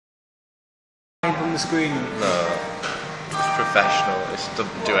on the screen? No. It's professional. It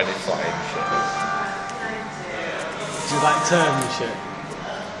doesn't do any flying shit. Do you like turn and shit?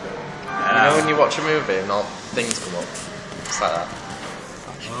 You know when you watch a movie and all things come up? It's like that.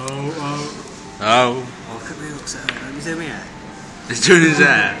 Oh. Look at me, looks at him. He's in my hair. He's doing his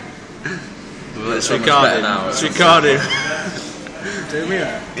hair. It's recording now. It's recording. Do me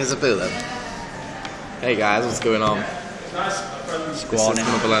hair. Here's a boo then. Hey guys, what's going on? Squawning.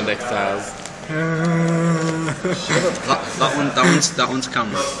 Mobile and Styles. That one's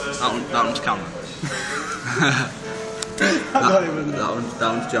camera. That one's camera. That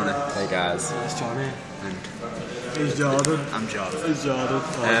one's Jonny. Hey guys. It's Jonny. And He's Jordan. I'm Jordy. It's Jordan.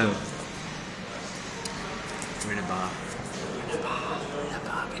 We're in a bar.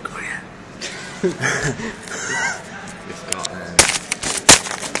 Be quiet. We've got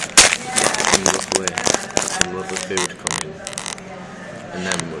some lovely food coming, and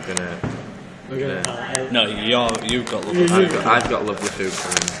then we're gonna. No, you've got lovely I've got lovely food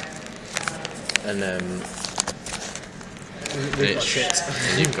coming, and We've got shit.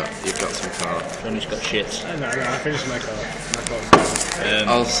 and you've got some coke. Johnny's got shit. No, I finished my coat.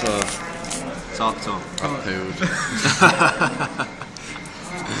 Also, Talk to him. food.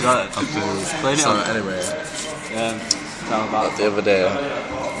 Explain it So on. anyway, Tell about the other day,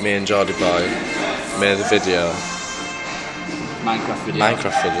 me and JordyBoy made a video, Minecraft video.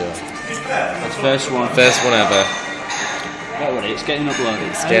 Minecraft video. That's the first one. First one ever. Get ready, it's getting uploaded.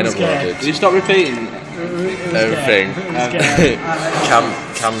 It's getting I'm scared. uploaded. Will you stop repeating it? Everything.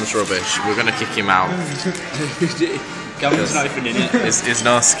 Cam's rubbish. We're gonna kick him out. Gavin's not even in it. He's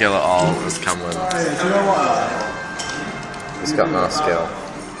no skill at all, as Cameron. He's got no skill.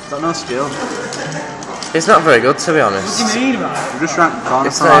 Got no skill. He's not very good, to be honest. What do you mean, man? We're just ranking corner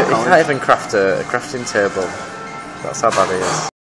He for our can't even craft a crafting table. That's how bad he is.